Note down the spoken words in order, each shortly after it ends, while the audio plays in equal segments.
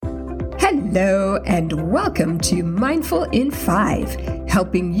Hello and welcome to Mindful in 5,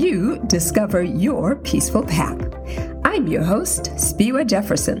 helping you discover your peaceful path. I'm your host, Spiwa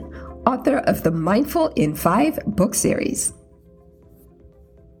Jefferson, author of the Mindful in 5 book series.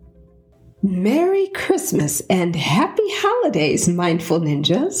 Merry Christmas and Happy Holidays, Mindful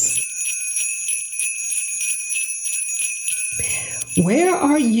Ninjas. Where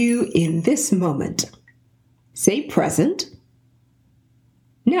are you in this moment? Say present.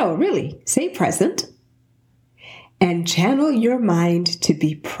 No, really, say present. And channel your mind to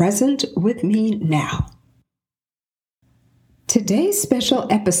be present with me now. Today's special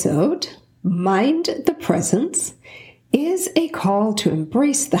episode, Mind the Presence, is a call to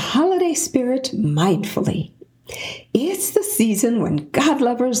embrace the holiday spirit mindfully. It's the season when God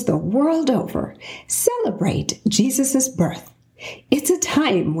lovers the world over celebrate Jesus' birth. It's a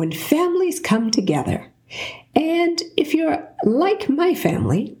time when families come together. And if you're like my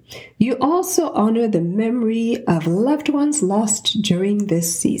family, you also honor the memory of loved ones lost during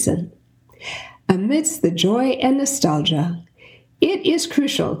this season. Amidst the joy and nostalgia, it is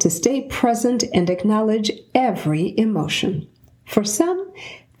crucial to stay present and acknowledge every emotion. For some,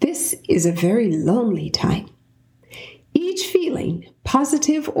 this is a very lonely time. Each feeling,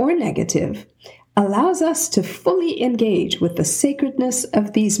 positive or negative, allows us to fully engage with the sacredness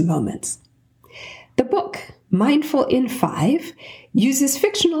of these moments. The book, Mindful in 5, uses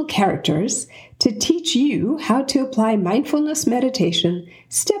fictional characters to teach you how to apply mindfulness meditation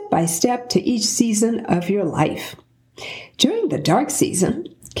step by step to each season of your life. During the dark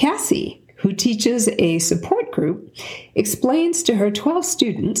season, Cassie, who teaches a support group, explains to her 12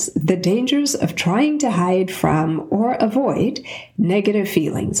 students the dangers of trying to hide from or avoid negative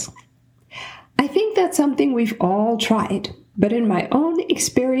feelings. I think that's something we've all tried, but in my own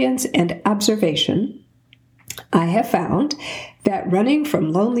experience and observation, I have found that running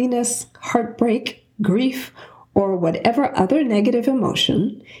from loneliness, heartbreak, grief, or whatever other negative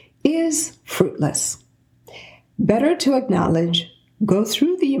emotion is fruitless. Better to acknowledge, go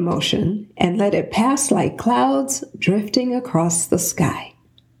through the emotion, and let it pass like clouds drifting across the sky.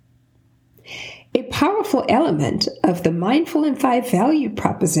 A powerful element of the Mindful in 5 value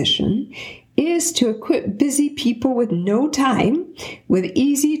proposition is to equip busy people with no time with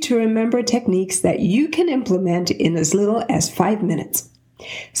easy-to-remember techniques that you can implement in as little as 5 minutes.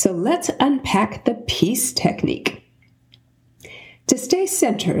 So let's unpack the peace technique. To stay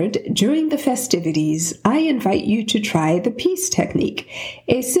centered during the festivities, I invite you to try the peace technique,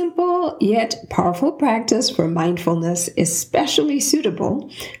 a simple yet powerful practice for mindfulness, especially suitable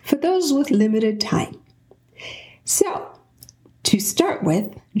for those with limited time. So, to start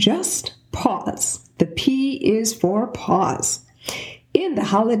with, just pause. The P is for pause. In the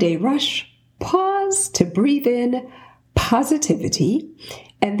holiday rush, pause to breathe in positivity,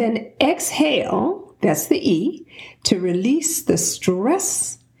 and then exhale, that's the E, to release the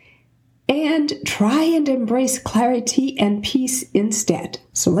stress, and try and embrace clarity and peace instead.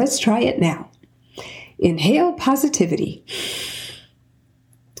 So let's try it now. Inhale positivity.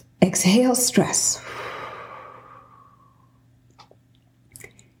 Exhale stress.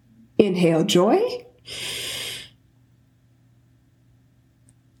 Inhale joy.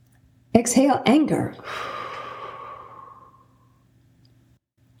 Exhale anger.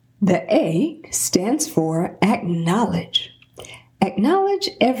 The A stands for acknowledge. Acknowledge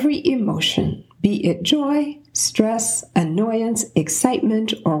every emotion, be it joy, stress, annoyance,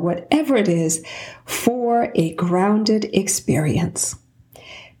 excitement, or whatever it is, for a grounded experience.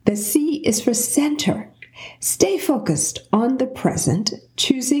 The C is for center. Stay focused on the present,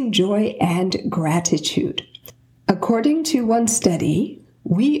 choosing joy and gratitude. According to one study,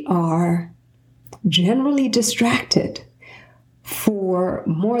 we are generally distracted for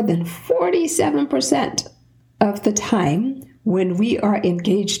more than 47% of the time when we are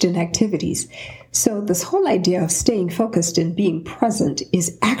engaged in activities. So this whole idea of staying focused and being present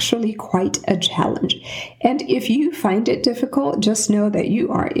is actually quite a challenge. And if you find it difficult, just know that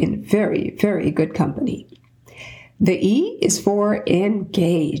you are in very, very good company. The E is for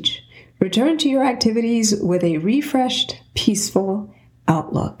engage. Return to your activities with a refreshed, peaceful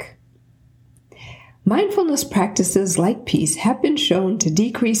outlook. Mindfulness practices like peace have been shown to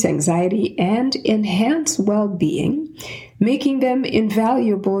decrease anxiety and enhance well-being, making them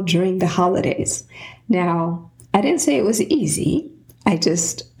invaluable during the holidays. Now, I didn't say it was easy. I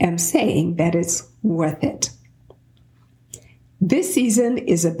just am saying that it's worth it. This season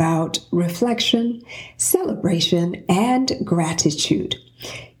is about reflection, celebration, and gratitude.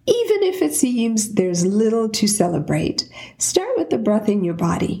 Even if it seems there's little to celebrate, start with the breath in your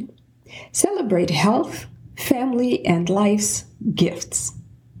body. Celebrate health, family, and life's gifts.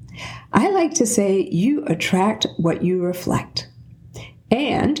 I like to say you attract what you reflect,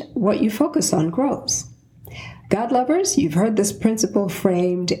 and what you focus on grows. God lovers, you've heard this principle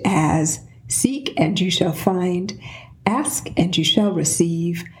framed as seek and you shall find, ask and you shall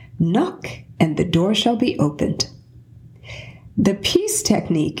receive, knock and the door shall be opened. The peace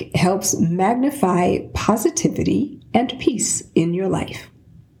technique helps magnify positivity and peace in your life.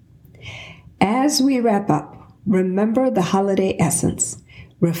 As we wrap up, remember the holiday essence: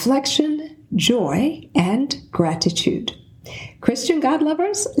 reflection, joy, and gratitude. Christian God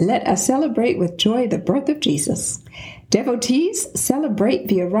lovers, let us celebrate with joy the birth of Jesus. Devotees, celebrate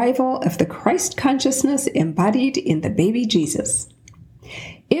the arrival of the Christ consciousness embodied in the baby Jesus.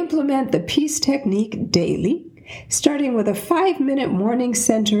 Implement the peace technique daily, starting with a 5-minute morning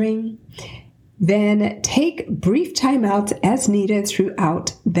centering. Then take brief timeouts as needed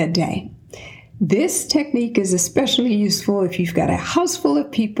throughout the day. This technique is especially useful if you've got a house full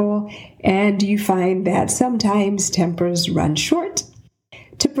of people and you find that sometimes tempers run short.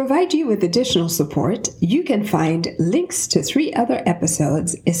 To provide you with additional support, you can find links to 3 other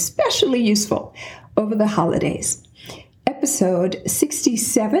episodes especially useful over the holidays. Episode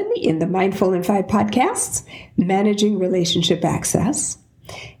 67 in the Mindful in 5 podcasts, Managing Relationship Access.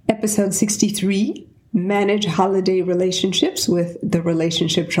 Episode 63, Manage Holiday Relationships with the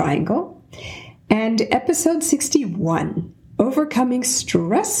Relationship Triangle. And episode 61, Overcoming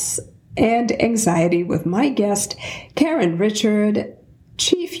Stress and Anxiety with my guest, Karen Richard,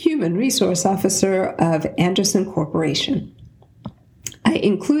 Chief Human Resource Officer of Andersen Corporation. I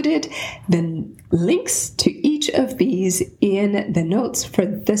included the links to each of these in the notes for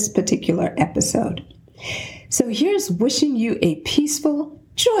this particular episode. So here's wishing you a peaceful,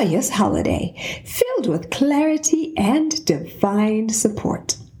 joyous holiday filled with clarity and divine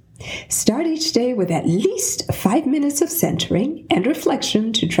support. Start each day with at least 5 minutes of centering and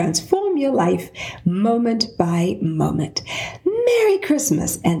reflection to transform your life moment by moment. Merry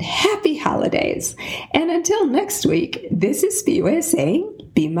Christmas and happy holidays. And until next week, this is Spiwe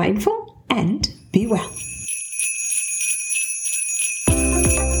saying, be mindful and be well.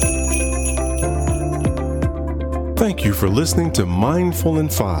 Thank you for listening to Mindful in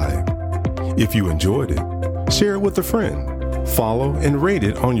 5. If you enjoyed it, share it with a friend. Follow and rate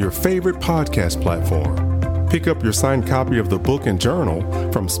it on your favorite podcast platform. Pick up your signed copy of the book and journal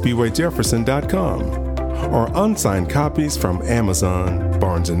from SpiweJefferson.com or unsigned copies from Amazon,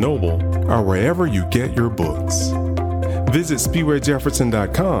 Barnes & Noble, or wherever you get your books. Visit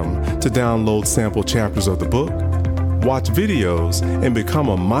SpiweJefferson.com to download sample chapters of the book, watch videos, and become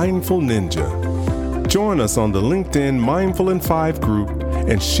a mindful ninja. Join us on the LinkedIn Mindful in 5 group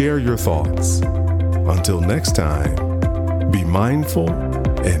and share your thoughts. Until next time, be mindful